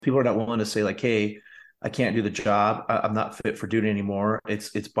People are not willing to say like, hey, I can't do the job. I'm not fit for duty anymore.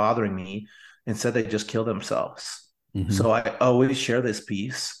 It's bothering me. Instead, they just kill themselves. Hmm. So I always share this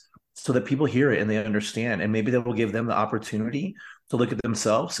piece so that people hear it and they understand. And maybe that will give them the opportunity to look at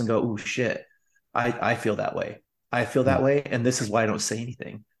themselves and go, oh shit, I feel that way. I feel that way. And this is why I don't say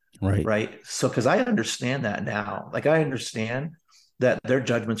anything. Right. Right. So because I understand that now. Like I understand that their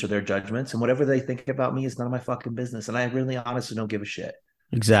judgments are their judgments, and whatever they think about me is none of my fucking business. And I really honestly don't give a shit.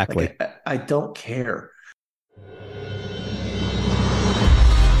 Exactly. Like I don't care.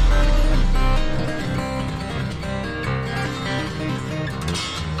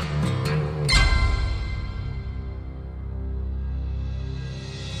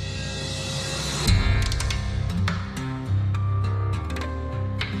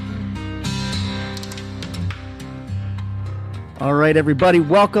 All right, everybody.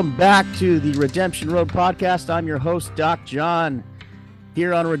 Welcome back to the Redemption Road podcast. I'm your host, Doc John.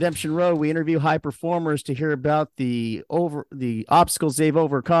 Here on Redemption Road, we interview high performers to hear about the obstacles they've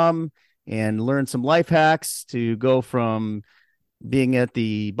overcome and learn some life hacks to go from being at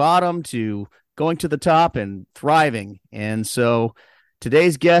the bottom to going to the top and thriving. And so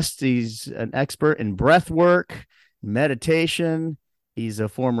today's guest, he's an expert in breath work, meditation. He's a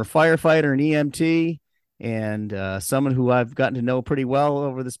former firefighter and EMT, and someone who I've gotten to know pretty well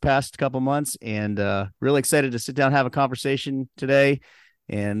over this past couple months, and really excited to sit down and have a conversation today.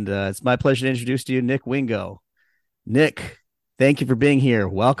 And it's my pleasure to introduce to you Nick Wingo. Nick, thank you for being here.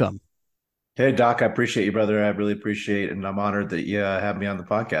 Welcome. Hey Doc, I appreciate you, brother. I really appreciate it, and I'm honored that you have me on the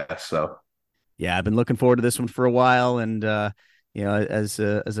podcast. So Yeah, I've been looking forward to this one for a while, and as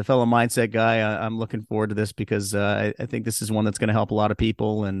a fellow mindset guy, I'm looking forward to this because I think this is one that's going to help a lot of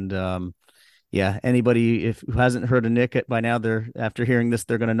people. And yeah, anybody who hasn't heard of Nick by now, they're after hearing this,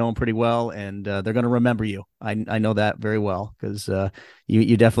 they're going to know him pretty well, and they're going to remember you. I know that very well because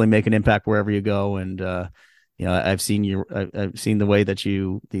you definitely make an impact wherever you go, and I've seen the way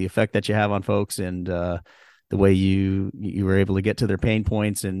that the effect that you have on folks, and the way you were able to get to their pain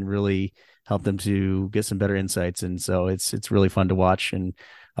points and really help them to get some better insights. And so it's really fun to watch and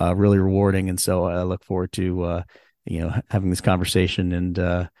really rewarding. And so I look forward to having this conversation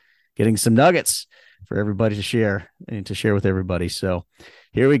and getting some nuggets for everybody to share and to share with everybody. So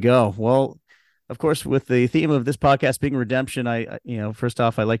here we go. Well, of course, with the theme of this podcast being redemption, first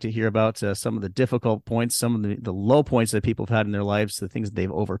off, I like to hear about some of the difficult points, some of the low points that people have had in their lives, the things that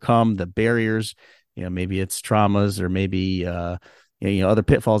they've overcome, the barriers. Maybe it's traumas or maybe other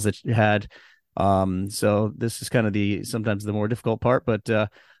pitfalls that you had. So this is kind of sometimes the more difficult part, but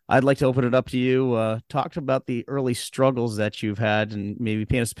I'd like to open it up to you. Talk about the early struggles that you've had and maybe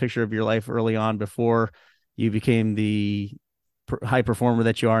paint us a picture of your life early on before you became the high performer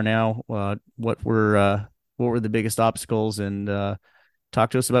that you are now. What were the biggest obstacles, and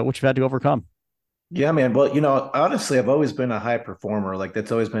talk to us about what you've had to overcome. yeah, man. Well, honestly, I've always been a high performer. Like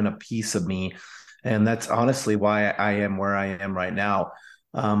that's always been a piece of me, and that's honestly why I am where I am right now.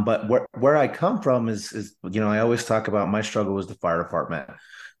 But where I come from is I always talk about my struggle was the fire department.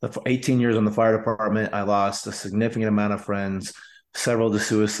 The 18 years in the fire department, I lost a significant amount of friends, several to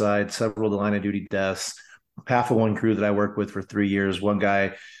suicide, several to line of duty deaths. Half of one crew that I worked with for 3 years, one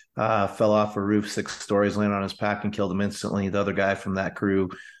guy fell off a roof 6 stories, landed on his pack, and killed him instantly. The other guy from that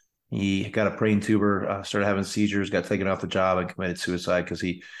crew, he got a brain tumor, started having seizures, got taken off the job, and committed suicide because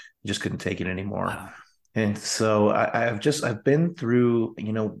he just couldn't take it anymore. Wow. And so I've been through,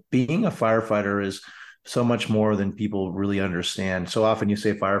 being a firefighter is so much more than people really understand. So often you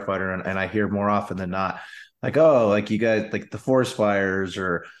say firefighter, and I hear more often than not, like, oh, like you guys, like the forest fires,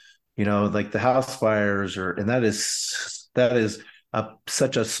 or like the house fires, and that is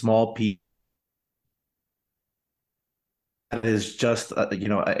such a small piece. That is just,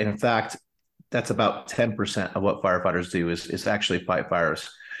 and in fact, that's about 10% of what firefighters do is actually fight fires.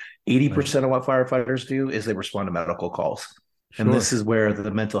 Right. 80% of what firefighters do is they respond to medical calls. And Sure. this is where the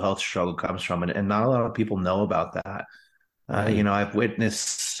mental health struggle comes from. And not a lot of people know about that. Right. I've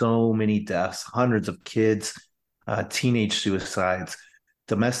witnessed so many deaths, hundreds of kids, teenage suicides,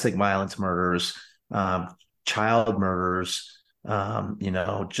 domestic violence murders, child murders,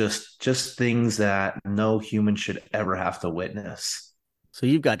 just things that no human should ever have to witness. So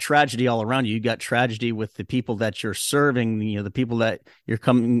you've got tragedy all around you. You've got tragedy with the people that you're serving, the people that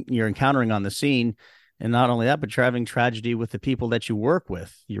you're encountering on the scene. And not only that, but you're having tragedy with the people that you work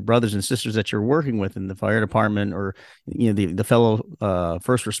with, your brothers and sisters that you're working with in the fire department, or the fellow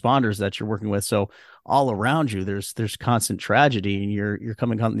first responders that you're working with. So all around you, there's constant tragedy, and you're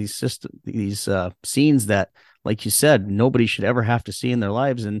coming on these scenes that, like you said, nobody should ever have to see in their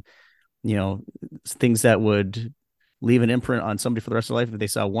lives, and things that would leave an imprint on somebody for the rest of their life. If they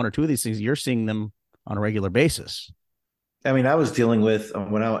saw one or two of these things, you're seeing them on a regular basis. I mean, I was dealing with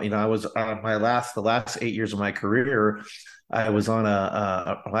when I was on the last 8 years of my career, I was on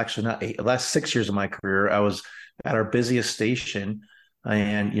well, actually not eight, the last 6 years of my career, I was at our busiest station,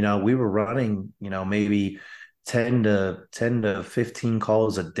 and we were running, maybe 10 to 15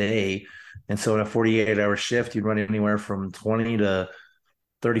 calls a day, and so in a 48-hour shift, you'd run anywhere from 20 to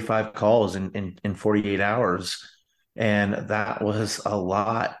 35 calls in 48 hours. And that was a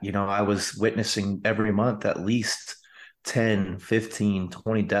lot. I was witnessing every month at least 10, 15,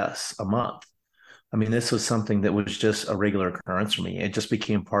 20 deaths a month. I mean, this was something that was just a regular occurrence for me. It just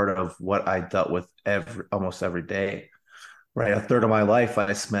became part of what I dealt with almost every day. Right. A third of my life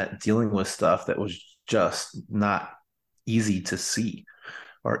I spent dealing with stuff that was just not easy to see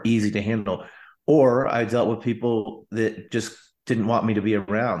or easy to handle. Or I dealt with people that just didn't want me to be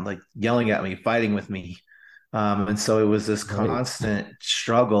around, like yelling at me, fighting with me. And so it was this Right. constant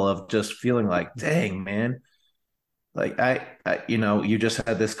struggle of just feeling like, dang, man, like you just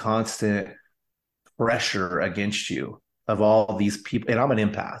had this constant pressure against you of all these people. And I'm an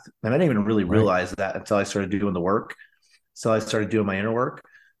empath. And I didn't even really Right. realize that until I started doing the work. So I started doing my inner work.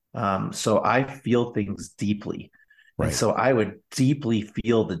 So I feel things deeply. And Right. so I would deeply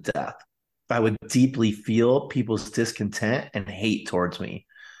feel the death. I would deeply feel people's discontent and hate towards me.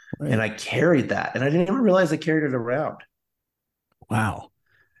 And Right. I carried that. And I didn't even realize I carried it around. Wow.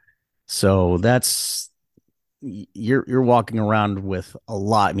 So you're walking around with a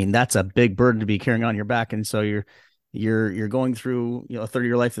lot. I mean, that's a big burden to be carrying on your back. And so you're going through, a third of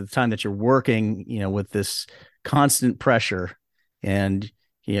your life at the time that you're working, with this constant pressure. And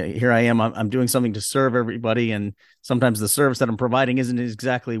here I am, I'm doing something to serve everybody. And sometimes the service that I'm providing isn't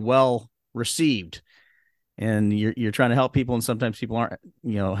exactly well received. And you're trying to help people, and sometimes people aren't,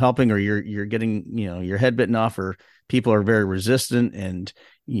 helping, or you're getting, your head bitten off, or people are very resistant, and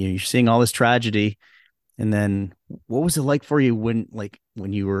you're seeing all this tragedy. And then what was it like for you when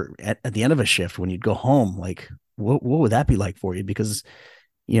you were at the end of a shift, when you'd go home? Like, what would that be like for you? Because,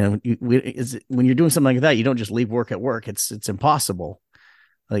 when you're doing something like that, you don't just leave work at work. It's impossible.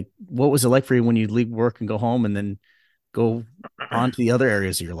 Like, what was it like for you when you leave work and go home and then go on to the other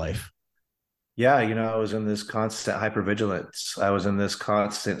areas of your life? Yeah, I was in this constant hypervigilance. I was in this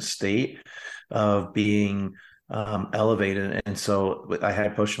constant state of being elevated. And so I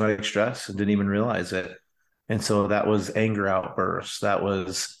had post-traumatic stress and didn't even realize it. And so that was anger outbursts. That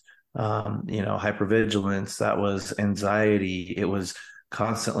was, hypervigilance. That was anxiety. It was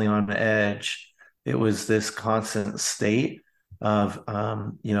constantly on edge. It was this constant state of,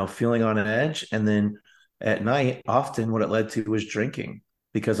 feeling on an edge. And then at night, often what it led to was drinking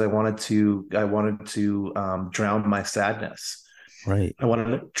because I wanted to drown my sadness. Right. I wanted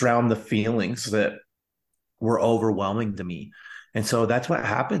to drown the feelings that were overwhelming to me. And so that's what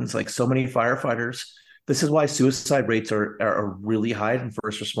happens. Like so many firefighters, this is why suicide rates are really high in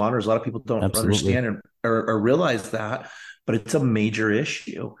first responders. A lot of people don't Absolutely. understand or realize that, but it's a major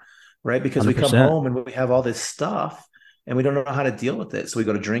issue, right? Because we come 100%. home and we have all this stuff and we don't know how to deal with it. So we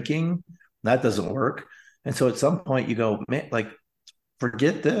go to drinking, that doesn't work. And so at some point you go, man, like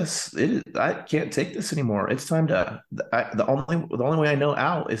forget this. I can't take this anymore. It's time to. The only way I know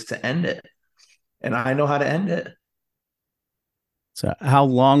out is to end it, and I know how to end it. So how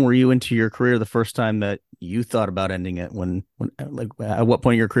long were you into your career the first time that you thought about ending it? When like, at what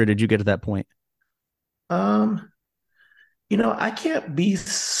point in your career did you get to that point? Um, I can't be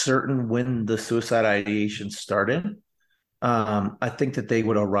certain when the suicide ideation started. I think that they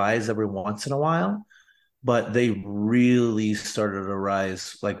would arise every once in a while, but they really started to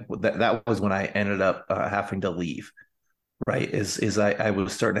rise like that was when I ended up having to leave. Right, is I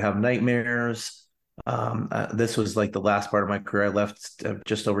was starting to have nightmares. This was like the last part of my career. I left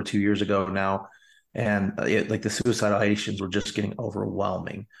just over 2 years ago now, and like the suicidal ideations were just getting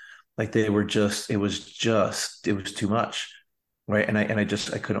overwhelming. Like they were just, it was too much, right? And I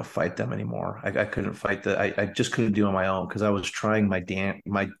couldn't fight them anymore. I couldn't fight I just couldn't do it on my own because I was trying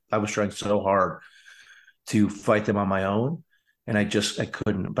I was trying so hard to fight them on my own, and I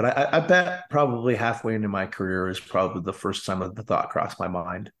couldn't. But I bet probably halfway into my career is probably the first time that the thought crossed my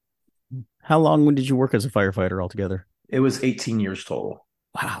mind. How long when did you work as a firefighter altogether? It was 18 years total.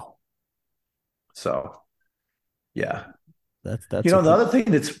 Wow. So yeah, That's a the other thing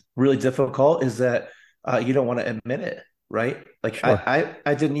that's really difficult is that you don't want to admit it, right? Like sure.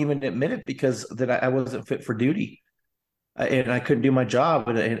 I didn't even admit it because that I wasn't fit for duty. And I couldn't do my job,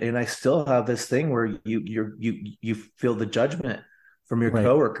 and I still have this thing where you feel the judgment from your Right.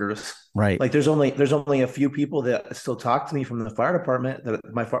 coworkers. Right. Like there's only a few people that still talk to me from the fire department that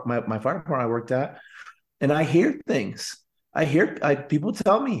my fire department I worked at, and I hear things. People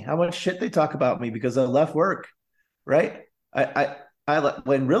tell me how much shit they talk about me because I left work, right?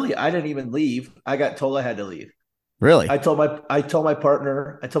 When really I didn't even leave. I got told I had to leave. Really? I told my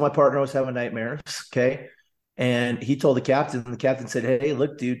partner I was having nightmares. Okay. And he told the captain, and the captain said, "Hey,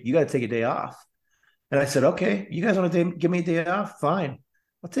 look, dude, you got to take a day off." And I said, "Okay, you guys want to give me a day off? Fine.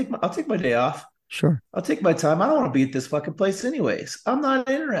 I'll take my day off. Sure. I'll take my time. I don't want to be at this fucking place anyways. I'm not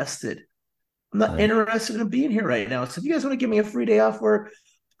interested. I'm not Right. interested in being here right now. So if you guys want to give me a free day off work,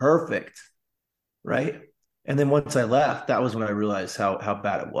 perfect." Right. And then once I left, that was when I realized how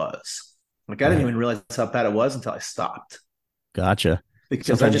bad it was. Like I didn't Right. even realize how bad it was until I stopped Gotcha. because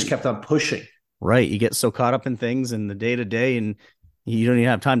I Sometimes just kept on pushing. right. You get so caught up in things and the day to day, and you don't even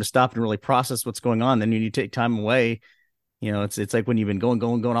have time to stop and really process what's going on. Then when you take time away, it's like when you've been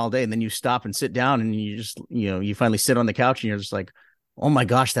going all day, and then you stop and sit down, and you just, you finally sit on the couch, and you're just like, oh my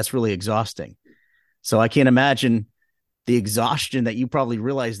gosh, that's really exhausting. So I can't imagine the exhaustion that you probably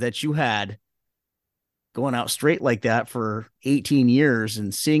realized that you had going out straight like that for 18 years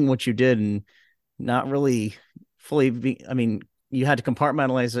and seeing what you did and not really fully I mean, you had to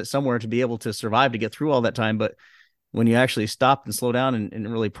compartmentalize it somewhere to be able to survive to get through all that time. But when you actually stop and slow down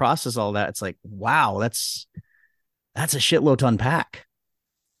and really process all that, it's like, wow, that's a shitload to unpack.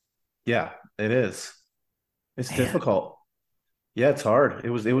 Yeah, it is. It's Man. difficult. Yeah, it's hard. It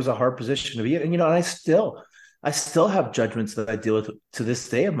was a hard position to be in. And and I still have judgments that I deal with to this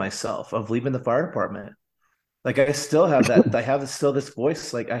day of myself of leaving the fire department. Like I still have that. I have still this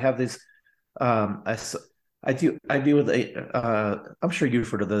voice. Like I have this. Um, I s- I do with a. I'm sure you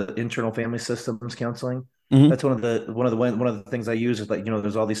refer to the internal family systems counseling. Mm-hmm. That's one of the things I use is like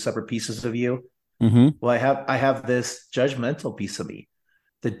there's all these separate pieces of you. Mm-hmm. Well, I have this judgmental piece of me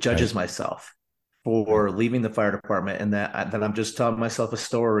that Right. judges myself Right. for leaving the fire department, and that I'm just telling myself a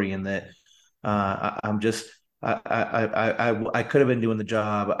story, and that I'm just I could have been doing the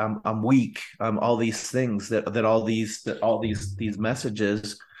job. I'm weak. All these things that all these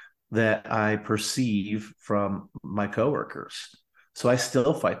messages that I perceive from my coworkers. So I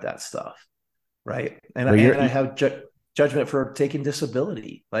still fight that stuff, right? And But and I have judgment for taking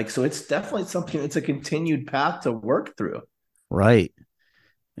disability. Like so, it's definitely something. It's a continued path to work through. right.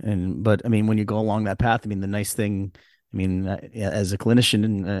 And but I mean, when you go along that path, I mean, the nice thing, I mean, as a clinician,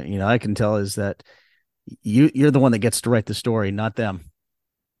 and I can tell is that you're the one that gets to write the story, not them.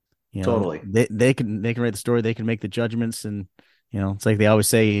 Totally, They can write the story, they can make the judgments, and it's like they always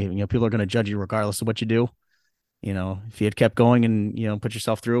say, people are going to judge you regardless of what you do. If you had kept going and put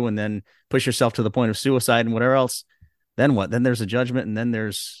yourself through, and then push yourself to the point of suicide and whatever else, then what? Then there's a judgment, and then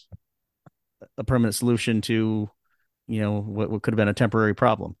there's a permanent solution to what could have been a temporary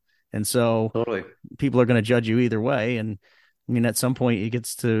problem. And so totally. people are going to judge you either way. And I mean, at some point, it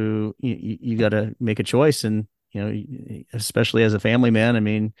gets to you got to make a choice, and especially as a family man, I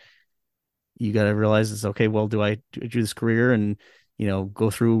mean, you got to realize it's okay. Well, do this career and go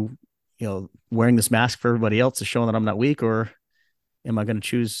through wearing this mask for everybody else to show that I'm not weak, or am I going to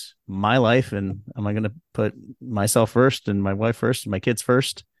choose my life, and am I going to put myself first and my wife first and my kids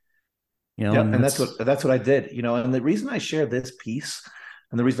first? Yeah, And and that's that's what that's what I did. And the reason I share this piece,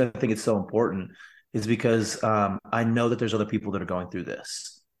 and the reason I think it's so important, is because I know that there's other people that are going through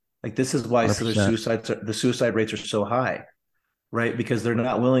this. Like this is why so 100%. the suicide rates are so high, right? Because they're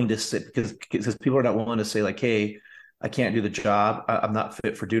not willing to sit because people are not willing to say like, "Hey, I can't do the job. I'm not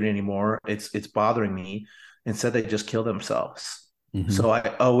fit for duty anymore. It's bothering me." Instead, they just kill themselves. Mm-hmm. So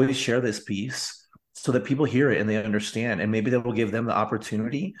I always share this piece so that people hear it and they understand, and maybe that will give them the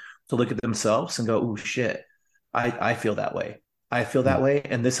opportunity to look at themselves and go, "Oh shit, I feel that way. I feel that way,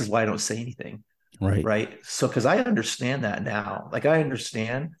 and this is why I don't say anything." Right. Right? So because I understand that now, like I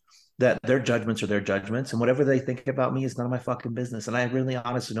understand that their judgments are their judgments, and whatever they think about me is none of my fucking business, and I really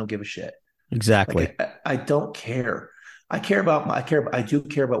honestly don't give a shit. Exactly. Like I don't care. I do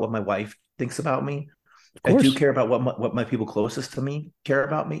care about what my wife thinks about me. Of I do course. care about what my people closest to me care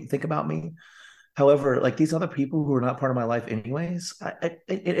about me, think about me. However, like these other people who are not part of my life, anyways,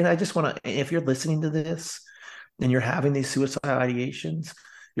 and I just want to, if you're listening to this and you're having these suicide ideations,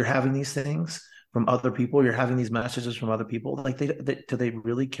 you're having these things from other people, you're having these messages from other people, like do they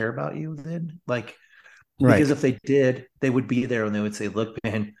really care about you then? Like, Right. because if they did, they would be there and they would say, look,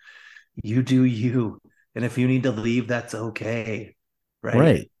 man, you do you. And if you need to leave, that's okay. Right.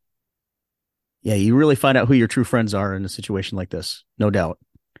 Right. Yeah, you really find out who your true friends are in a situation like this, no doubt.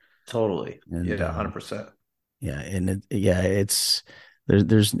 Totally. And Yeah, 100%. yeah, and it's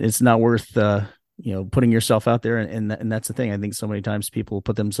there's it's not worth putting yourself out there, and that's the thing. I think so many times people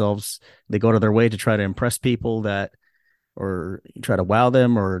put themselves, they go to their way to try to impress people that or try to wow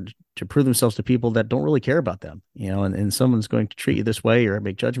them or to prove themselves to people that don't really care about them, and someone's going to treat you this way or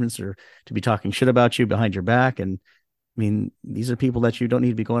make judgments or to be talking shit about you behind your back. And I mean, these are people that you don't need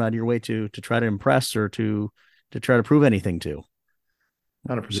to be going out of your way to try to impress or to try to prove anything to.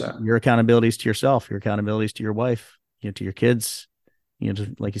 100%. Your accountabilities to yourself, your accountabilities to your wife, to your kids,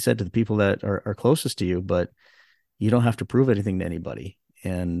 like you said, to the people that are closest to you. But you don't have to prove anything to anybody.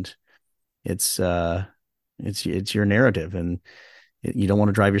 And it's it's your narrative, and you don't want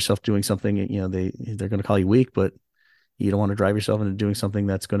to drive yourself doing something. They're going to call you weak, but you don't want to drive yourself into doing something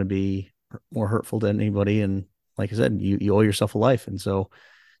that's going to be more hurtful to anybody. And like I said, you owe yourself a life, and so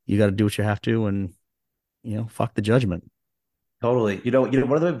you got to do what you have to, and fuck the judgment. Totally.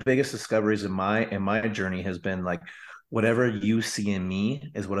 One of the biggest discoveries in my journey has been like whatever you see in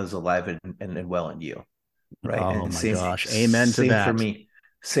me is what is alive and well in you. Right. Oh And my gosh, amen to same for that. me.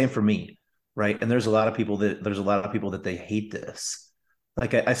 Same for me. Right. And there's a lot of people that they hate this.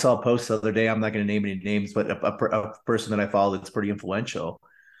 Like I saw a post the other day. I'm not going to name any names, but a person that I follow that's pretty influential.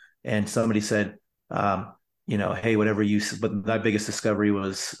 And somebody said, hey, whatever you. But my biggest discovery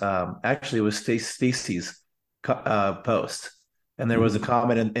was actually it was Stacy's post, and there was a Mm-hmm.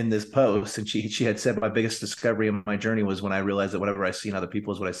 comment in this post, and she had said my biggest discovery in my journey was when I realized that whatever I see in other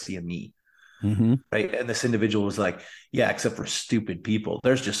people is what I see in me. Mm-hmm. Right. And this individual was like, yeah, except for stupid people.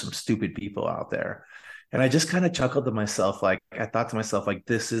 There's just some stupid people out there. And I just kind of chuckled to myself, like I thought to myself, like,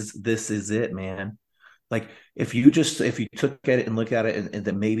 this is it, man. Like if you took at it and look at it and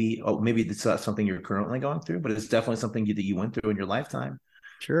that maybe it's not something you're currently going through, but it's definitely something that you went through in your lifetime.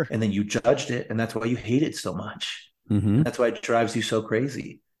 Sure. And then you judged it, and that's why you hate it so much. Mm-hmm. And that's why it drives you so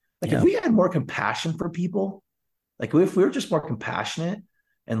crazy. Like if Yeah. we had more compassion for people, like if we were just more compassionate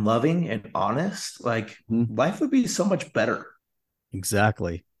and loving and honest, like Mhm. life would be so much better.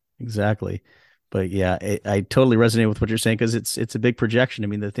 Exactly. Exactly. But yeah, I totally resonate with what you're saying because it's a big projection. I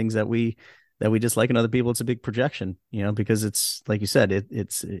mean, the things that we dislike in other people, it's a big projection, because it's like you said,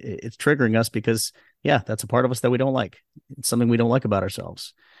 it's triggering us because yeah, that's a part of us that we don't like. It's something we don't like about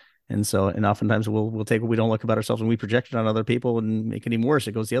ourselves. And oftentimes we'll take what we don't like about ourselves and we project it on other people and make it even worse.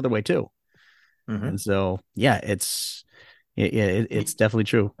 It goes the other way too. And Mm-hmm. so yeah, it's definitely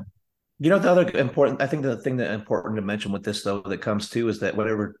true. The other important, I think the thing that important to mention with this though that comes too is that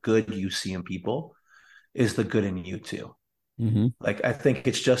whatever good you see in people is the good in you too. Mm-hmm. Like I think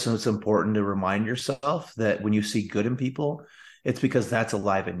it's just as important to remind yourself that when you see good in people, it's because that's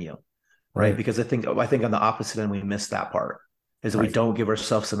alive in you, right? Right. Because I think on the opposite end we miss that part is that we Right. don't give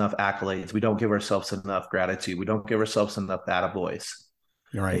ourselves enough accolades, we don't give ourselves enough gratitude, we don't give ourselves enough attaboys.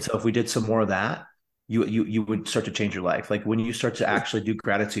 You're And right. so if we did some more of that, you would start to change your life. Like when you start to actually do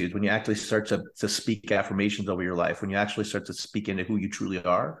gratitude, when you actually start to speak affirmations over your life, when you actually start to speak into who you truly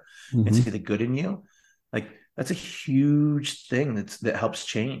are and Mm-hmm. see the good in you, like that's a huge thing that helps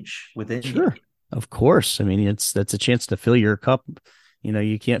change within you. Sure. Of course. I mean, that's a chance to fill your cup.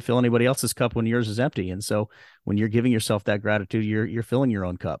 You can't fill anybody else's cup when yours is empty. And so when you're giving yourself that gratitude, you're filling your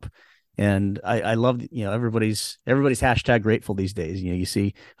own cup. And I love, everybody's hashtag grateful these days. You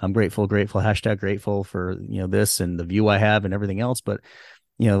see, I'm grateful, grateful, hashtag grateful for, this and the view I have and everything else. But,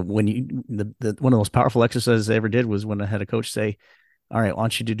 when the one of the most powerful exercises I ever did was when I had a coach say, all right, I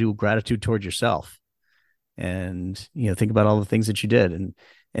want you to do gratitude towards yourself and think about all the things that you did. And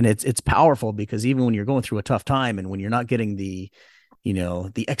it's powerful because even when you're going through a tough time and when you're not getting the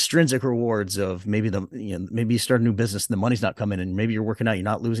extrinsic rewards of maybe you start a new business and the money's not coming and maybe you're working out, you're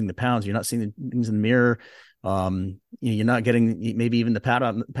not losing the pounds, you're not seeing the things in the mirror, you're not getting maybe even the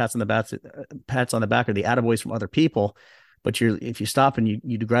pats on the back or the attaboys from other people. But if you stop and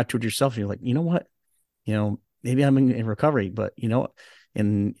you do gratitude yourself and you're like, you know what, maybe I'm in recovery, but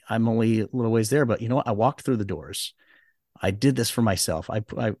and I'm only a little ways there, but I walked through the doors. I did this for myself. I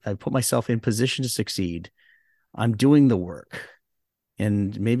put myself in position to succeed. I'm doing the work.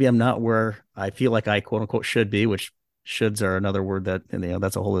 And maybe I'm not where I feel like I quote unquote should be, which shoulds are another word that,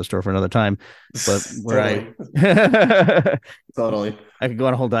 that's a whole other story for another time. But where I, Totally. I Totally. could go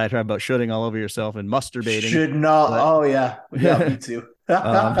on a whole diatribe about shooting all over yourself and masturbating, Should not. but, Oh yeah. Yeah, me too.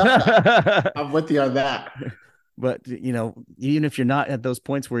 um, I'm with you on that. but even if you're not at those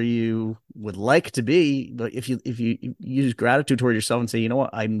points where you would like to be, but if you use gratitude toward yourself and say, you know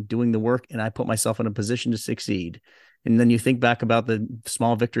what, I'm doing the work and I put myself in a position to succeed, and then you think back about the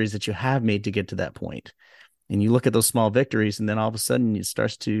small victories that you have made to get to that point, and you look at those small victories, and then all of a sudden it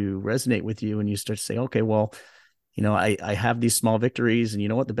starts to resonate with you and you start to say, okay, well, I have these small victories, and you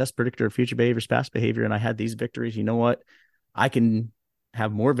know what, the best predictor of future behavior is past behavior, and I had these victories. You know what, I can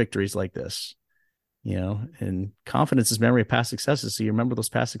have more victories like this. And confidence is memory of past successes. So you remember those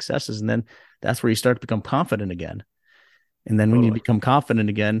past successes, and then that's where you start to become confident again. And then when you Totally. become confident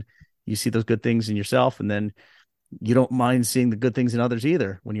again, you see those good things in yourself, and then you don't mind seeing the good things in others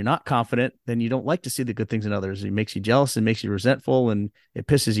either. When you're not confident, then you don't like to see the good things in others. It makes you jealous and makes you resentful, and it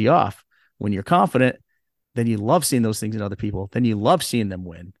pisses you off. When you're confident, then you love seeing those things in other people. Then you love seeing them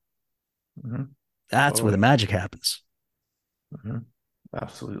win. Hmm. That's where the Totally. magic happens. Hmm.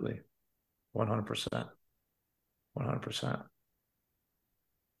 Absolutely. 100%. 100%.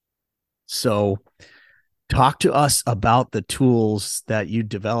 So talk to us about the tools that you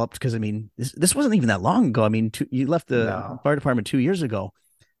developed. Cause I mean, this wasn't even that long ago. I mean, you left the No. fire department 2 years ago.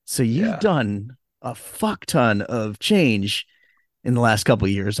 So you've Yeah. done a fuck ton of change in the last couple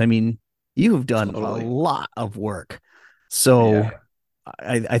of years. I mean, you have done a Totally. lot of work. So Yeah.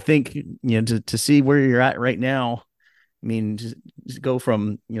 I think, to see where you're at right now, I mean, just go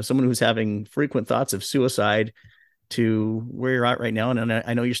from, someone who's having frequent thoughts of suicide to where you're at right now. And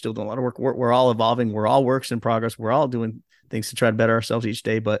I know you're still doing a lot of work. We're all evolving. We're all works in progress. We're all doing things to try to better ourselves each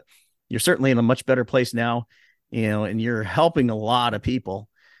day, but you're certainly in a much better place now, and you're helping a lot of people.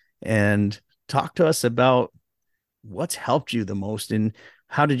 And talk to us about what's helped you the most, and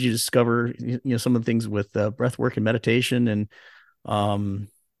how did you discover, some of the things with breath work and meditation, and, um,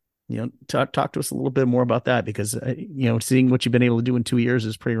 talk to us a little bit more about that, because, seeing what you've been able to do in 2 years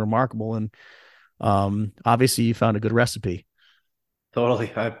is pretty remarkable. And, obviously you found a good recipe.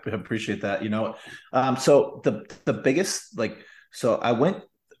 Totally. I appreciate that. So the biggest so I went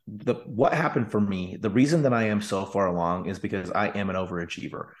the what happened for me, the reason that I am so far along is because I am an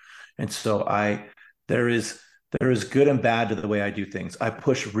overachiever. And so there is there is good and bad to the way I do things. I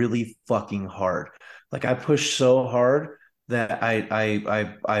push really fucking hard. Like I push so hard that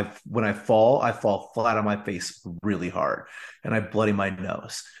when I fall flat on my face really hard and I bloody my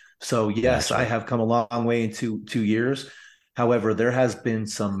nose. So yes, I Gotcha. have come a long way in 2 years. However, there has been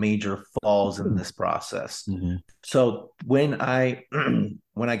some major falls in this process. Mm-hmm. So when I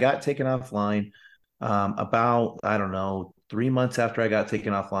got taken offline, about I don't know 3 months after I got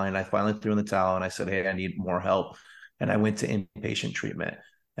taken offline, I finally threw in the towel and I said, "Hey, I need more help," and I went to inpatient treatment.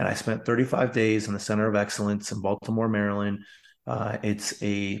 And I spent 35 days in the Center of Excellence in Baltimore, Maryland. It's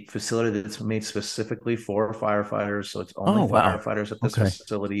a facility that's made specifically for firefighters, so it's only Oh, wow. firefighters at this Okay.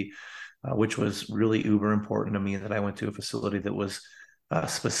 facility, which was really uber important to me that I went to a facility that was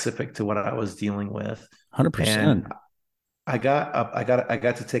specific to what I was dealing with. And 100%. I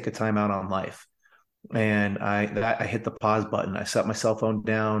got to take a time out on life, and I hit the pause button. I set my cell phone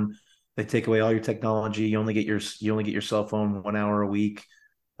down. They take away all your technology. You only get your cell phone 1 hour a week.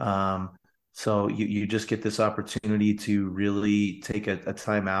 Um, so you just get this opportunity to really take a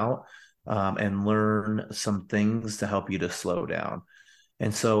time out, and learn some things to help you to slow down.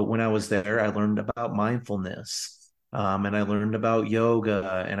 And so when I was there, I learned about mindfulness, and I learned about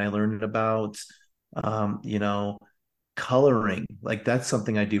yoga, and I learned about, um, you know, coloring. Like that's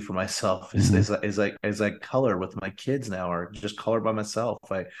something I do for myself Mm-hmm. is I color with my kids now, or just color by myself.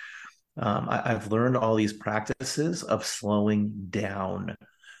 I've learned all these practices of slowing down.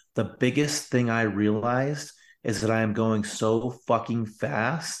 The biggest thing I realized is that I am going so fucking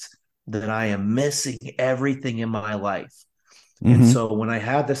fast that I am missing everything in my life. And Mm-hmm. so when I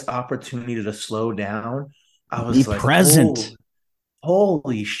had this opportunity to slow down, I Be was like, present.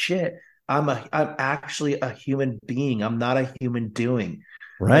 holy shit. I'm actually a human being. I'm not a human doing.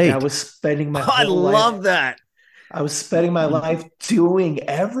 Like Right. I love that. I was spending my life doing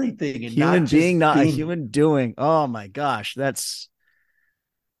everything and not Human being, just not a being. human doing. Oh my gosh. That is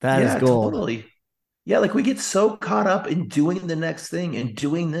Yeah, gold. totally. Yeah, like we get so caught up in doing the next thing and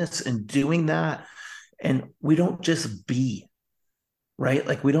doing this and doing that. And we don't just be, right?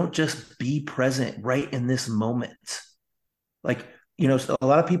 Like we don't just be present right in this moment. Like, so a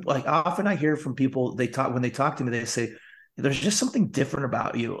lot of people, like often I hear from people, when they talk to me, they say, there's just something different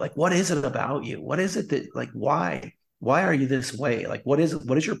about you. Like, what is it about you? What is it that, like, why are you this way? Like, what is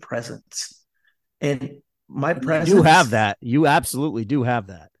your presence? And my And you do have presence, that. You absolutely do have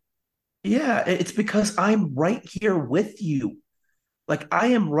that. yeah, it's because I'm right here with you. Like, I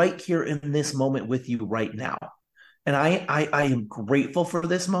am right here in this moment with you right now. And I am grateful for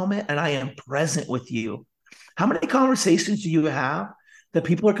this moment and I am present with you. How many conversations do you have that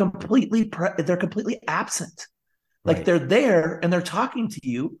people are they're completely absent? Like Right. they're there and they're talking to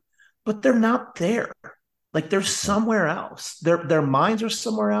you, but they're not there. Like they're Right. somewhere else. Their minds are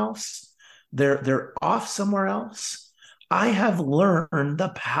somewhere else. They're off somewhere else. I have learned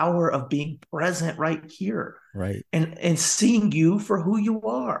the power of being present right here Right. and seeing you for who you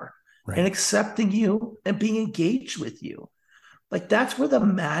are and Right. accepting you and being engaged with you. Like that's where the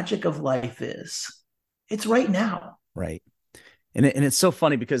magic of life is. It's right now. Right. And it's so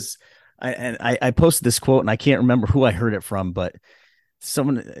funny because I posted this quote and I can't remember who I heard it from, but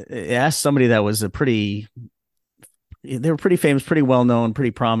someone asked somebody that was they were pretty famous, pretty well known,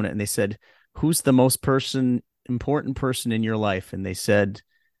 pretty prominent, and they said, "Who's the most important person in your life?" And they said,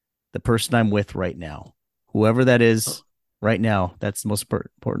 "The person I'm with right now, whoever that is, right now, that's the most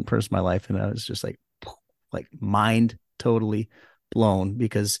important person in my life." And I was just like mind totally blown,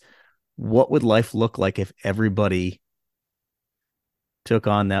 because what would life look like if everybody took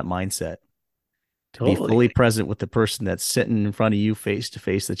on that mindset to be fully Totally. present with the person that's sitting in front of you face to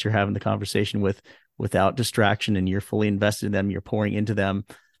face, that you're having the conversation with, without distraction, and you're fully invested in them, you're pouring into them,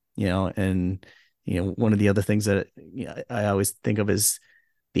 and one of the other things that I always think of is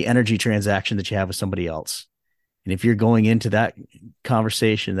the energy transaction that you have with somebody else. And if you're going into that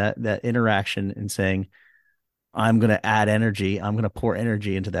conversation, that interaction, and saying, I'm going to add energy, I'm going to pour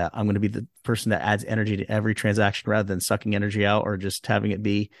energy into that, I'm going to be the person that adds energy to every transaction rather than sucking energy out or just having it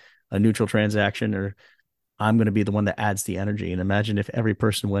be a neutral transaction, or I'm going to be the one that adds the energy. And imagine if every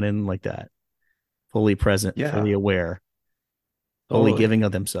person went in like that, fully present, fully Yeah, aware, fully totally. giving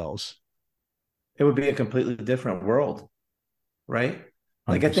of themselves. It would be a completely different world, right?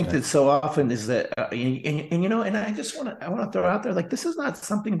 Like I think 100%. that so often is that, and I want to throw out there, like this is not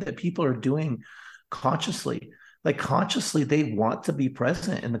something that people are doing consciously. Like consciously, they want to be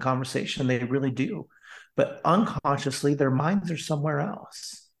present in the conversation, they really do, but unconsciously, their minds are somewhere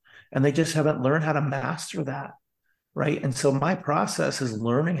else, and they just haven't learned how to master that, right? And so my process is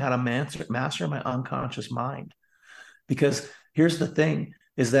learning how to master my unconscious mind, because here's the thing: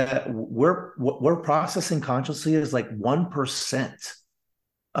 is that what we're processing consciously is like 1%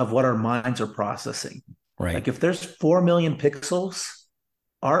 of what our minds are processing. Right. Like if there's 4 million pixels,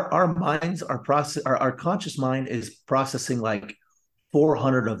 our minds are our conscious mind is processing like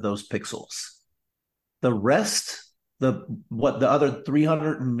 400 of those pixels. The rest, the other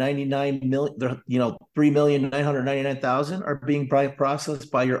 399 million, 3,999,000 are being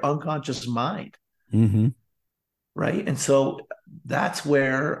processed by your unconscious mind, Mm-hmm. right? And so that's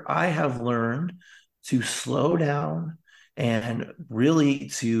where I have learned to slow down and really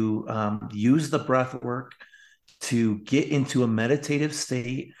to use the breath work to get into a meditative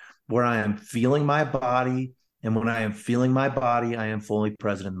state where I am feeling my body. And when I am feeling my body, I am fully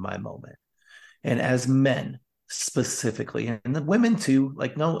present in my moment. And as men, specifically, and the women too,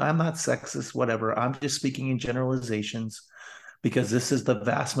 like, no, I'm not sexist, whatever. I'm just speaking in generalizations because this is the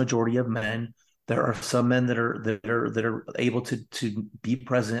vast majority of men. There are some men that are able to be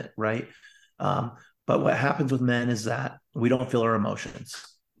present, right? Um, but what happens with men is that we don't feel our emotions,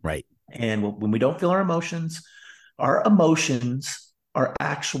 Right. and when we don't feel our emotions are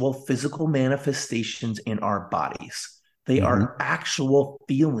actual physical manifestations in our bodies. They Mm-hmm. are actual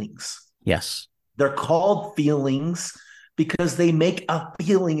feelings. Yes. They're called feelings because they make a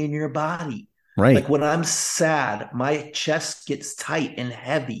feeling in your body. Right. Like when I'm sad, my chest gets tight and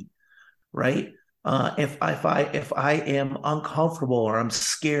heavy, right? If I am uncomfortable or I'm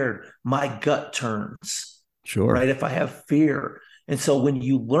scared, my gut turns, Sure. right? If I have fear. And so when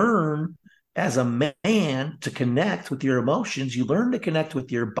you learn as a man to connect with your emotions, you learn to connect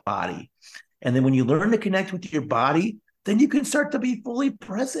with your body. And then when you learn to connect with your body, then you can start to be fully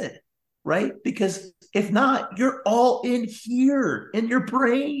present, right? Because if not, you're all in here in your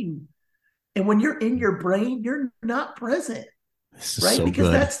brain. And when you're in your brain, you're not present, This is right? so Because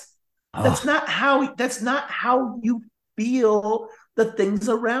good. that's Oh, that's not how you feel the things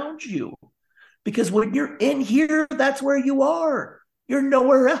around you. Because when you're in here, that's where you are. You're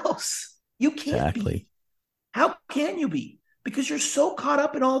nowhere else. You can't exactly. be. How can you be? Because you're so caught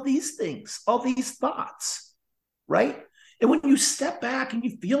up in all these things, all these thoughts, right? And when you step back and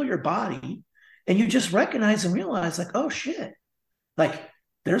you feel your body and you just recognize and realize, like, oh shit, like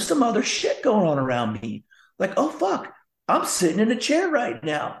there's some other shit going on around me. Like, oh fuck, I'm sitting in a chair right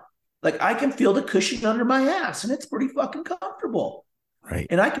now. Like I can feel the cushion under my ass and it's pretty fucking comfortable. Right.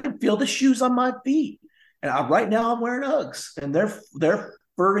 And I can feel the shoes on my feet. And right now I'm wearing Uggs, and they're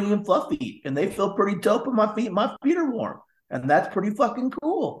furry and fluffy, and they feel pretty dope on my feet. My feet are warm, and that's pretty fucking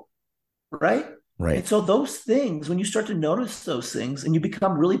cool, right? Right. And so those things, when you start to notice those things, and you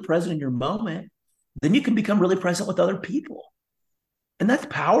become really present in your moment, then you can become really present with other people, and that's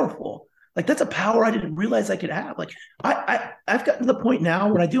powerful. Like that's a power I didn't realize I could have. Like I've gotten to the point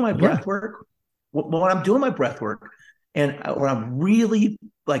now when I do my Yeah. breath work, when I'm doing my breath work, and when I'm really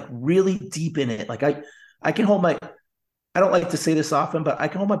like really deep in it, like I can hold my, I don't like to say this often, but I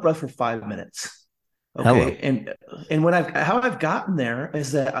can hold my breath for 5 minutes. Hello. Okay, and when I've how I've gotten there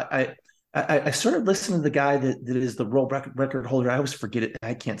is that I started listening to the guy that is the world record holder. I always forget it.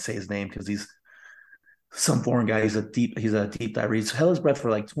 I can't say his name because some foreign guy. He's a deep diver. He's held his breath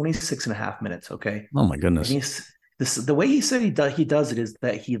for like 26 and a half minutes. Okay. Oh my And goodness. the way he said he does it is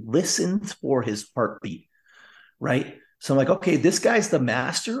that he listens for his heartbeat, right? So I'm like, okay, this guy's the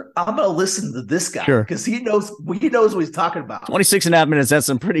master. I'm gonna listen to this guy Sure. because he knows what he's talking about. 26 and a half minutes. That's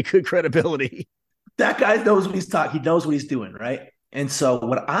some pretty good credibility. That guy knows what he's talking. He knows what he's doing, right? And so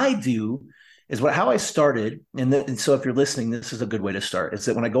what I do is how I started, and so if you're listening, this is a good way to start. Is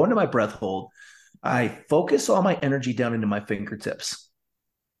that when I go into my breath hold, I focus all my energy down into my fingertips.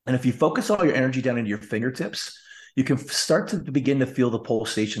 And if you focus all your energy down into your fingertips, you can start to begin to feel the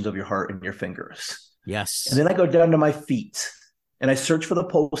pulsations of your heart in your fingers. And Yes. then I go down to my feet and I search for the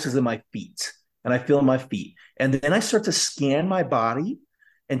pulses in my feet and I feel my feet. And then I start to scan my body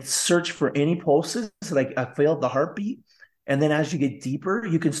and search for any pulses that I feel the heartbeat. And then as you get deeper,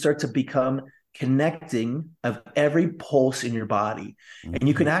 you can start to become connecting of every pulse in your body. And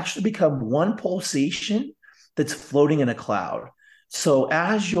you can Mhm. actually become one pulsation that's floating in a cloud. So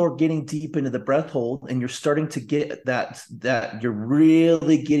as you're getting deep into the breath hold and you're starting to get that you're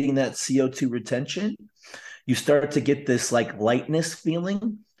really getting that CO2 retention, you start to get this like lightness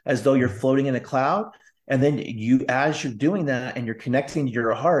feeling as though you're floating in a cloud. And then as you're doing that and you're connecting to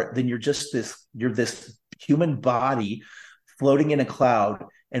your heart, then you're this human body floating in a cloud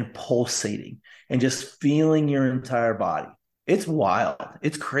and pulsating and just feeling your entire body. It's wild.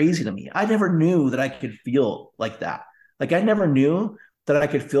 It's crazy to me. I never knew that I could feel like that. Like I never knew that I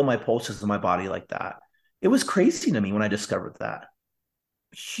could feel my pulses in my body like that. It was crazy to me when I discovered that.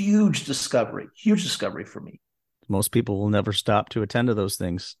 Huge discovery for me. Most people will never stop to attend to those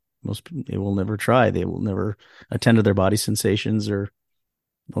things. They will never try. They will never attend to their body sensations, or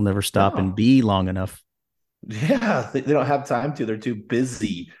they'll never stop and No, be long enough. yeah, they don't have time to. They're too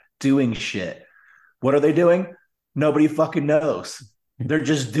busy doing shit. What are they doing? Nobody fucking knows. They're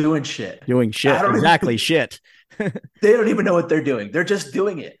just doing shit. Doing I shit. don't Exactly. even, Shit. they don't even know what they're doing. They're just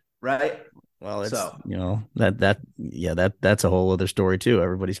doing it, right? Well, it's, So yeah, that's a whole other story too.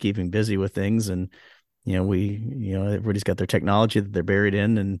 Everybody's keeping busy with things, and everybody's got their technology that they're buried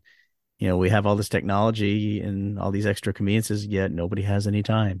in, and we have all this technology and all these extra conveniences, yet nobody has any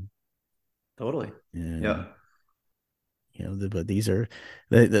time. totally. And Yeah. but these are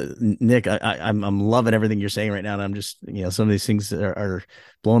the Nick. I'm loving everything you're saying right now, and I'm just some of these things are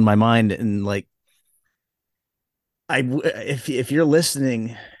blowing my mind, and like if you're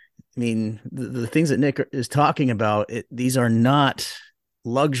listening, I mean, the things that Nick is talking about, these are not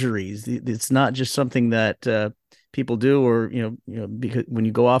luxuries. It's not just something that people do, or because when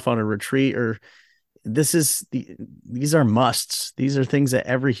you go off on a retreat, or these are musts. These are things that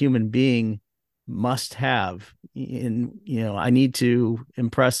every human being must have. And I need to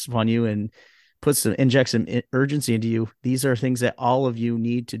impress upon you and inject some urgency into you. These are things that all of you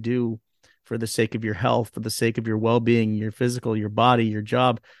need to do for the sake of your health, for the sake of your well-being, your physical, your body, your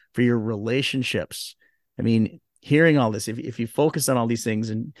job, for your relationships. I mean, hearing all this, if you focus on all these things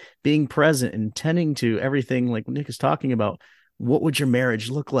and being present and tending to everything like Nick is talking about, what would your marriage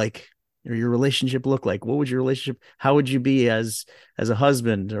look like, or your relationship look like? What would your relationship, how would you be as a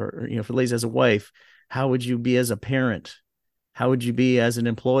husband, or for ladies, as a wife? How would you be as a parent? How would you be as an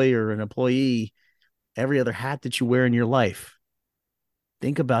employee or an employee? Every other hat that you wear in your life.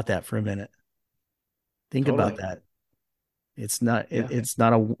 Think about that for a minute. Think about Totally. that. It's not Yeah. it's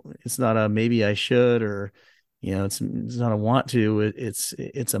not a maybe I should, or it's not a want to.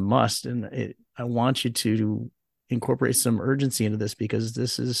 It's a must, and I want you to incorporate some urgency into this, because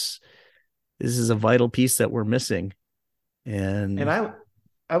this is a vital piece that we're missing. And And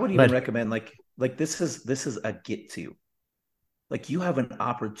I would even but recommend like this is a get to. Like you have an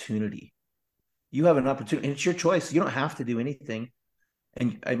opportunity. You have an opportunity, and it's your choice. You don't have to do anything.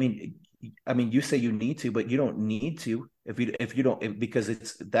 And I mean, you say you need to, but you don't need to if you don't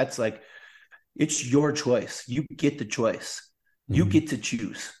because that's like it's your choice. You get the choice. You mm, get to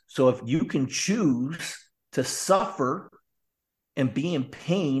choose. So if you can choose to suffer and be in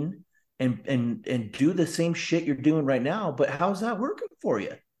pain and do the same shit you're doing right now, but how's that working for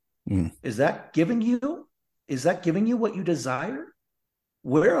you? mm, Is that giving you is that giving you what you desire?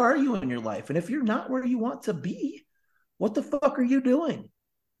 Where are you in your life? And if you're not where you want to be, what the fuck are you doing?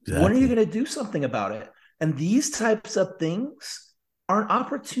 When are you exactly. going to do something about it? And these types of things are an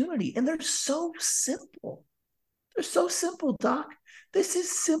opportunity, and they're so simple. They're so simple, Doc. This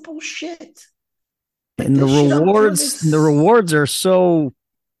is simple shit. Like And this shit I'm doing the is rewards are so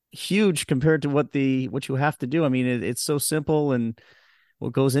huge compared to what you have to do. I mean, it's so simple, and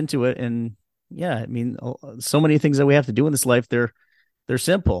what goes into it. And yeah, I mean, so many things that we have to do in this life, they're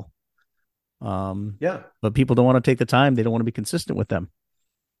simple. Um, yeah, but people don't want to take the time. They don't want to be consistent with them.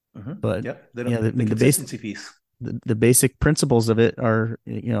 Mm-hmm. But Yep. They yeah, don't, I the mean consistency piece. the basic principles of it are,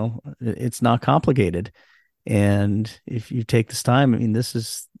 it's not complicated. And if you take this time, I mean,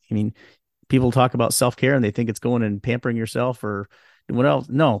 I mean, people talk about self care and they think it's going and pampering yourself or what else.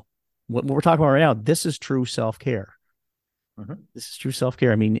 No, what we're talking about right now, this is true self care. Mm-hmm. This is true self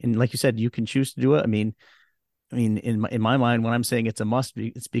care. I mean, and like you said, you can choose to do it. I mean, in my mind, when I'm saying it's a must be,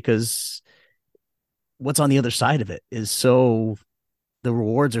 it's because what's on the other side of it is so the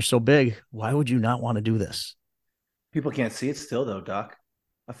rewards are so big. Why would you not want to do this? People can't see it still, though, Doc.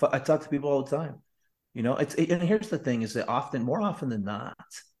 I talk to people all the time. And here's the thing: is that more often than not,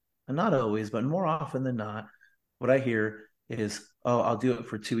 and not always, but more often than not, what I hear is, "Oh, I'll do it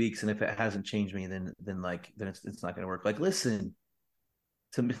for 2 weeks, and if it hasn't changed me, then it's not going to work." Like, listen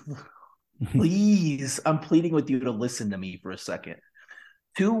to me, please. I'm pleading with you to listen to me for a second.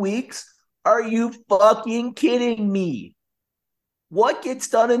 2 weeks? Are you fucking kidding me? What gets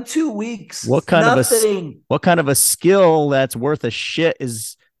done in 2 weeks? what kind of a Nothing. what kind of a skill that's worth a shit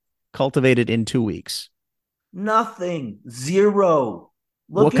is cultivated in 2 weeks? Nothing. Zero.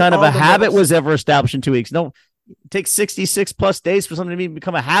 What Look at kind of a all the habit most. was ever established in 2 weeks? No, it takes 66 plus days for something to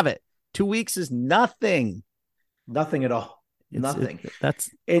become a habit. 2 weeks is nothing. Nothing at all. Nothing. That's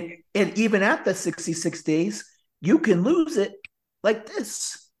And even at the 66 days, you can lose it like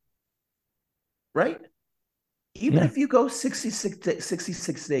this, right? Even yeah. if you go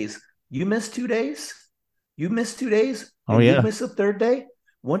 66 days, you miss 2 days, you miss 2 days, Oh and you yeah. miss a third day.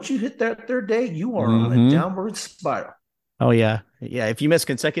 Once you hit that third day, you are on a Mm-hmm. downward spiral. Oh yeah. Yeah. If you miss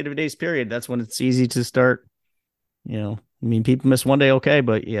consecutive days period, that's when it's easy to start. I mean, people miss one day, okay,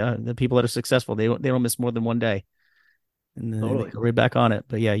 but yeah, the people that are successful, they don't miss more than one day, and then they Totally. go right back on it.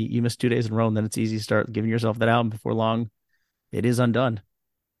 But yeah, you miss 2 days in a row, and then it's easy to start giving yourself that out, and before long, it is undone.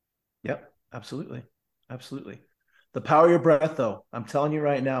 Yep. Absolutely. Absolutely. The power of your breath, though, I'm telling you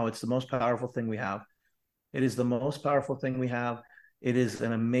right now, it's the most powerful thing we have. It is the most powerful thing we have. It is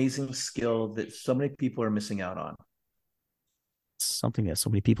an amazing skill that so many people are missing out on. It's something that so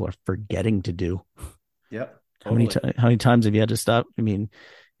many people are forgetting to do. Yep, totally. How many times have you had to stop?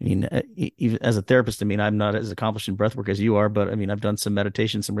 Even as a therapist, I mean, I'm not as accomplished in breath work as you are, but I mean, I've done some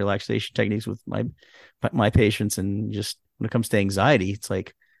meditation, some relaxation techniques with my patients, and just when it comes to anxiety, it's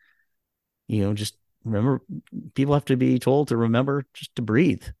like, just remember, people have to be told to remember just to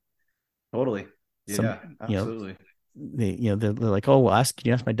breathe. Totally. Some, Yeah, you know, absolutely. they're like, oh, well, can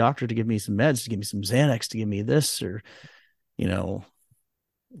you ask my doctor to give me some meds, to give me some Xanax, to give me this, or you know,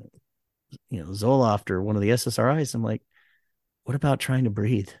 Zoloft or one of the SSRIs. I'm like, what about trying to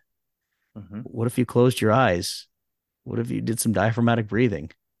breathe? Hmm. What if you closed your eyes? What if you did some diaphragmatic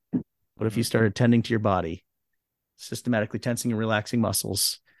breathing? What if you Hmm. started tending to your body, systematically tensing and relaxing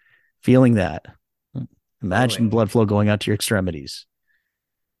muscles, feeling that? Totally. Imagine blood flow going out to your extremities.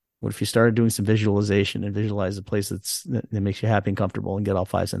 What if you started doing some visualization and visualize a place that makes you happy and comfortable and get all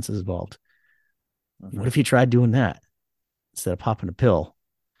five senses involved? What Hmm. if you tried doing that instead of popping a pill?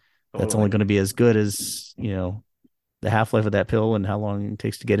 That's only Totally. going to be as good as, the half life of that pill and how long it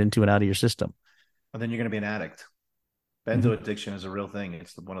takes to get into and out of your system. And then you're going to be an addict. Mm-hmm. Benzo addiction is a real thing.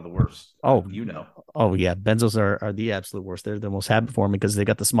 It's one of the worst. Oh, You know. oh yeah, benzos are the absolute worst. They're the most habit forming because they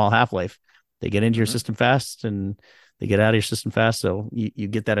got the small half life. They get into your Hmm. system fast and they get out of your system fast. So you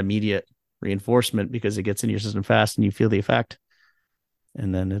get that immediate reinforcement because it gets into your system fast and you feel the effect.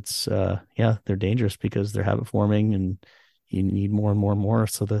 And then it's yeah, they're dangerous because they're habit forming and you need more and more and more.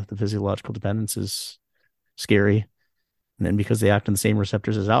 So the physiological dependence is scary. And then because they act on the same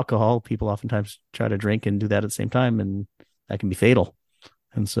receptors as alcohol, people oftentimes try to drink and do that at the same time, and that can be fatal.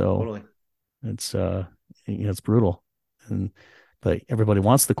 And so Totally. it's it's brutal. And but everybody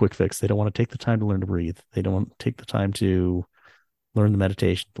wants the quick fix. They don't want to take the time to learn to breathe. They don't want to take the time to learn the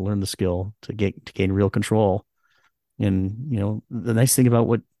meditation, to learn the skill, to gain real control. And the nice thing about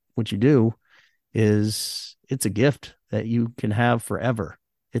what you do is it's a gift that you can have forever.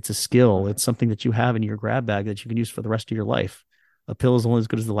 It's a skill. Hmm. It's something that you have in your grab bag that you can use for the rest of your life. A pill is only as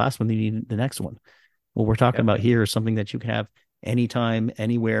good as the last one. You need the next one. What we're talking about Yep. here is something that you can have anytime,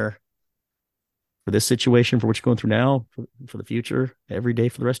 anywhere for this situation, for what you're going through now, for the future, every day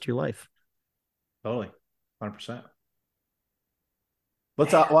for the rest of your life. Totally. 100%.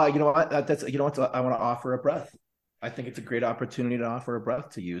 Well, you know what? That's you know what? I want to offer a breath. I think it's a great opportunity to offer a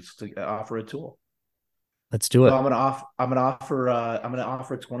breath to use to offer a tool. Let's do So it. I'm gonna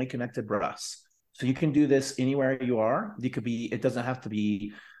offer 20 connected breaths. So you can do this anywhere you are. You could be, it doesn't have to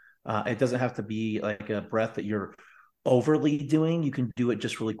be like a breath that you're overly doing. You can do it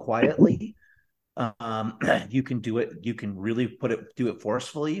just really quietly. You can do it, you can really do it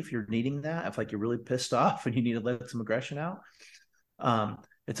forcefully if you're needing that, if like you're really pissed off and you need to let some aggression out.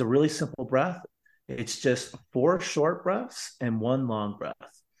 It's a really simple breath. It's just four short breaths and one long breath.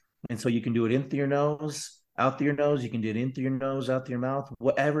 And so you can do it in through your nose, out through your nose. You can do it in through your nose, out through your mouth.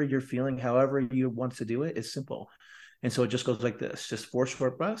 Whatever you're feeling, however you want to do it, is simple. And so it just goes like this: just four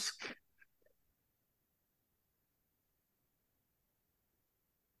short breaths,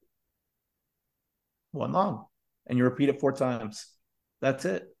 one long, and you repeat it four times. That's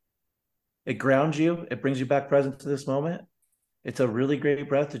it. It grounds you. It brings you back present to this moment. It's a really great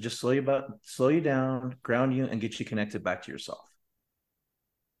breath to just slow you down, ground you, and get you connected back to yourself.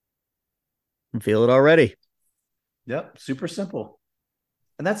 I feel it already. Yep, super simple.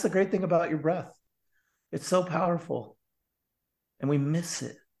 And that's the great thing about your breath. It's so powerful, and we miss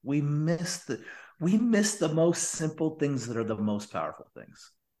it. We miss the most simple things that are the most powerful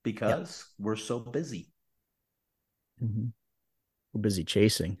things Yep. because we're so busy. Mm-hmm. We're busy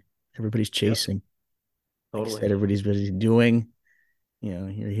chasing. Everybody's Yep, chasing. Like you totally, said, everybody's busy doing.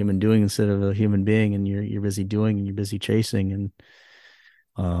 You're a human doing instead of a human being, and you're busy doing and you're busy chasing.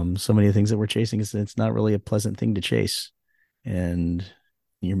 And so many of the things that we're chasing is it's not really a pleasant thing to chase, and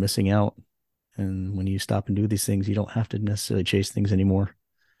you're missing out. And when you stop and do these things, you don't have to necessarily chase things anymore.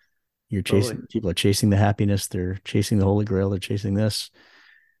 You're totally, chasing People are chasing the happiness, they're chasing the holy grail, they're chasing this.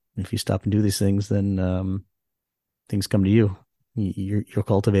 And if you stop and do these things, then things come to you. You're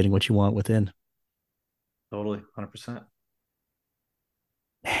cultivating what you want within. totally, 100%.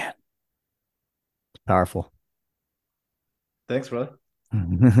 Man, powerful. Thanks, brother.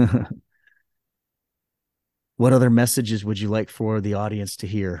 What other messages would you like for the audience to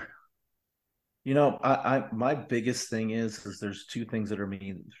hear? My biggest thing is there's two things that are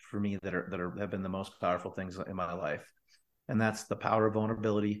me for me that have been the most powerful things in my life, and that's the power of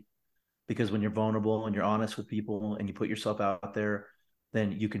vulnerability. Because when you're vulnerable and you're honest with people and you put yourself out there,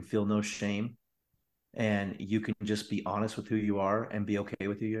 then you can feel no shame and you can just be honest with who you are and be okay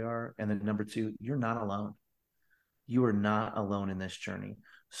with who you are. And then number two, you're not alone. You are not alone in this journey.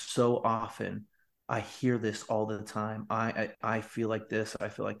 So often I hear this all the time. I feel like this, I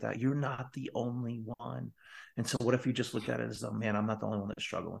feel like that. You're not the only one. And so what if you just look at it as, oh man, I'm not the only one that's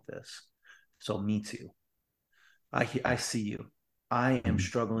struggling with this. So me too. I see you. I am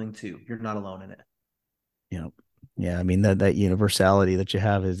struggling too. You're not alone in it. Yeah. Yeah. I mean, that universality that you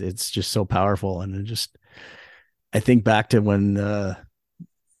have it's just so powerful. And it just, I think back to when, the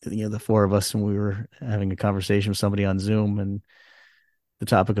four of us, and we were having a conversation with somebody on Zoom, and the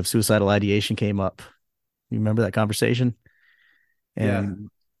topic of suicidal ideation came up. You remember that conversation? Yeah, And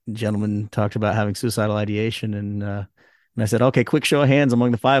the gentleman talked about having suicidal ideation. And I said, okay, quick show of hands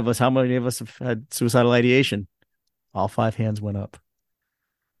among the five of us. How many of us have had suicidal ideation? All five hands went up.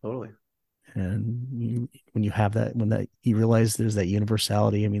 totally. And when you have that, when that you realize there's that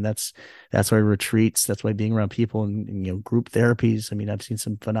universality. I mean, that's why retreats, that's why being around people, and group therapies. I mean, I've seen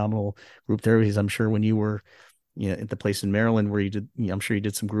some phenomenal group therapies. I'm sure when you were, at the place in Maryland where you did, I'm sure you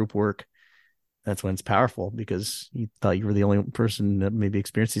did some group work. That's when it's powerful, because you thought you were the only person that maybe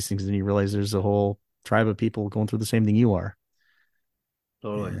experienced these things, and you realize there's a whole tribe of people going through the same thing you are.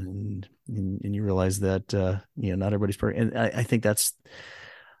 Totally. And you realize that not everybody's perfect. And I think that's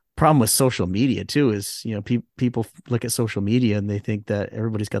problem with social media too, is people look at social media and they think that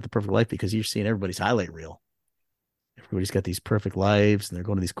everybody's got the perfect life, because you're seeing everybody's highlight reel. Everybody's got these perfect lives, and they're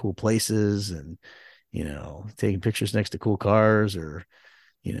going to these cool places, and taking pictures next to cool cars, or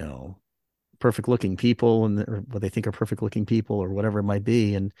you know perfect looking people, and or what they think are perfect looking people, or whatever it might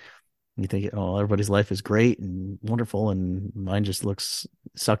be. And you think, oh, everybody's life is great and wonderful, and mine just looks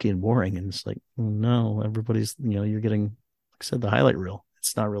sucky and boring. And it's like, no, everybody's, you're getting, like I said, the highlight reel.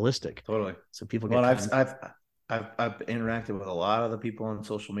 It's not realistic. Totally. So people Well, get caught. I've interacted with a lot of the people on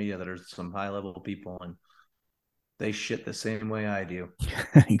social media that are some high level people, and they shit the same way I do.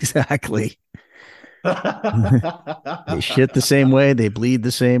 Exactly. They shit the same way, they bleed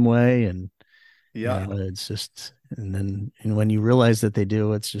the same way, and Yeah, it's just, and when you realize that they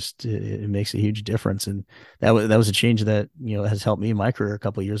do, it's just, it makes a huge difference. And that was a change that has helped me in my career a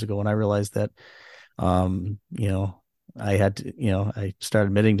couple of years ago, when I realized that, um you know I had to, I started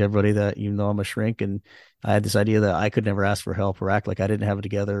admitting to everybody that, I'm a shrink, and I had this idea that I could never ask for help or act like I didn't have it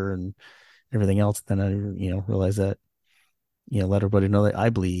together and everything else. Then I realized that, let everybody know that I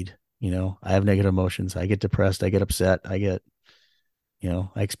bleed. I have negative emotions, I get depressed, I get upset, I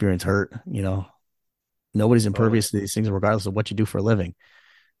experience hurt. Nobody's totally, impervious to these things, regardless of what you do for a living.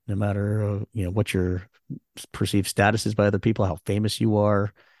 No matter what your perceived status is by other people, how famous you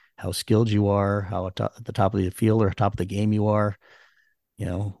are, how skilled you are, how at the top of the field or top of the game you are.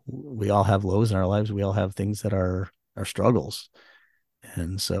 We all have lows in our lives. We all have things that are our struggles.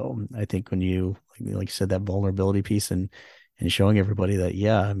 And so I think when you, like you said, that vulnerability piece, and showing everybody that,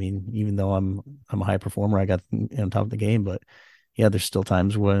 yeah, I mean, even though I'm a high performer, I got on top of the game, but yeah, there's still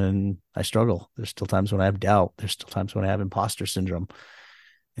times when I struggle. There's still times when I have doubt. There's still times when I have imposter syndrome.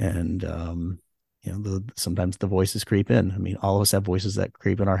 And sometimes the voices creep in. I mean, all of us have voices that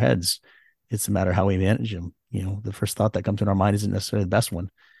creep in our heads. It's a matter of how we manage them. The first thought that comes in our mind isn't necessarily the best one,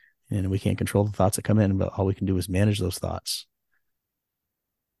 and we can't control the thoughts that come in, but all we can do is manage those thoughts,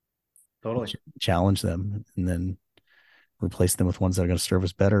 Totally. challenge them, and then replace them with ones that are going to serve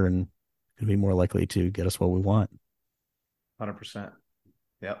us better and going to be more likely to get us what we want. 100%.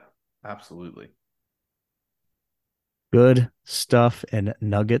 Yep. Absolutely. Good stuff and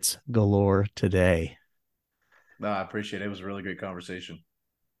nuggets galore today. No, I appreciate it. It was a really great conversation.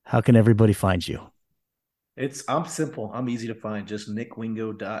 How can everybody find you? I'm simple. I'm easy to find. Just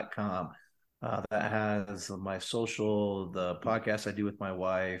nickwingo.com. That has my social, the podcast I do with my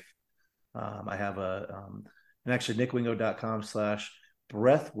wife. I have and actually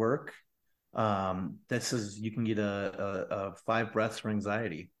nickwingo.com/breathwork. This is, you can get a 5 breaths for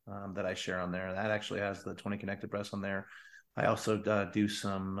anxiety that I share on there. That actually has the 20 connected breaths on there. I also do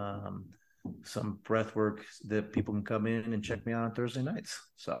some breath work that people can come in and check me out on Thursday nights.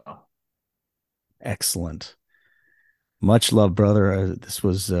 So Excellent. Much love, brother. This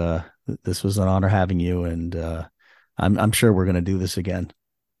was an honor having you, and I'm sure we're going to do this again.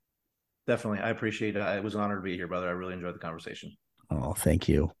 definitely, I appreciate it. It was an honor to be here, brother. I really enjoyed the conversation. Oh, thank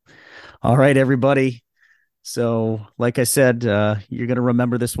you. All right, everybody. So, like I said, you're going to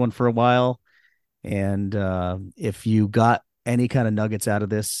remember this one for a while. And if you got any kind of nuggets out of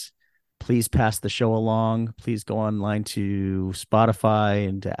this, please pass the show along. Please go online to Spotify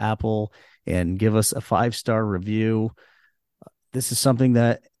and to Apple and give us a 5-star review. This is something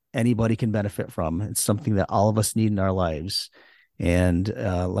that anybody can benefit from. It's something that all of us need in our lives. And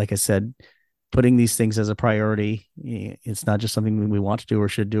like I said, putting these things as a priority, it's not just something we want to do or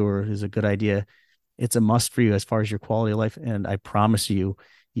should do or is a good idea. It's a must for you as far as your quality of life. And I promise you,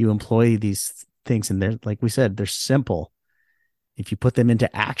 you employ these things, and they're, like we said, they're simple. If you put them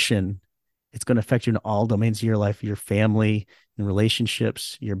into action, it's going to affect you in all domains of your life, your family and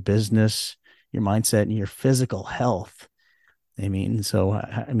relationships, your business, your mindset, and your physical health. How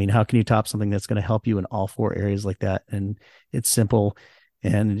can you top something that's going to help you in all 4 areas like that? And it's simple.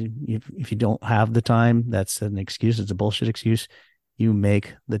 And if you don't have the time, that's an excuse. It's a bullshit excuse. You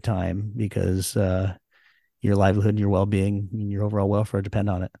make the time, because your livelihood and your well-being and your overall welfare depend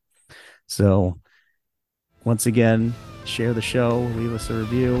on it. So once again, share the show, leave us a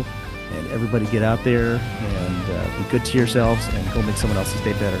review, and everybody get out there and be good to yourselves and go make someone else's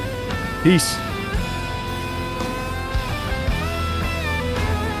day better. Peace.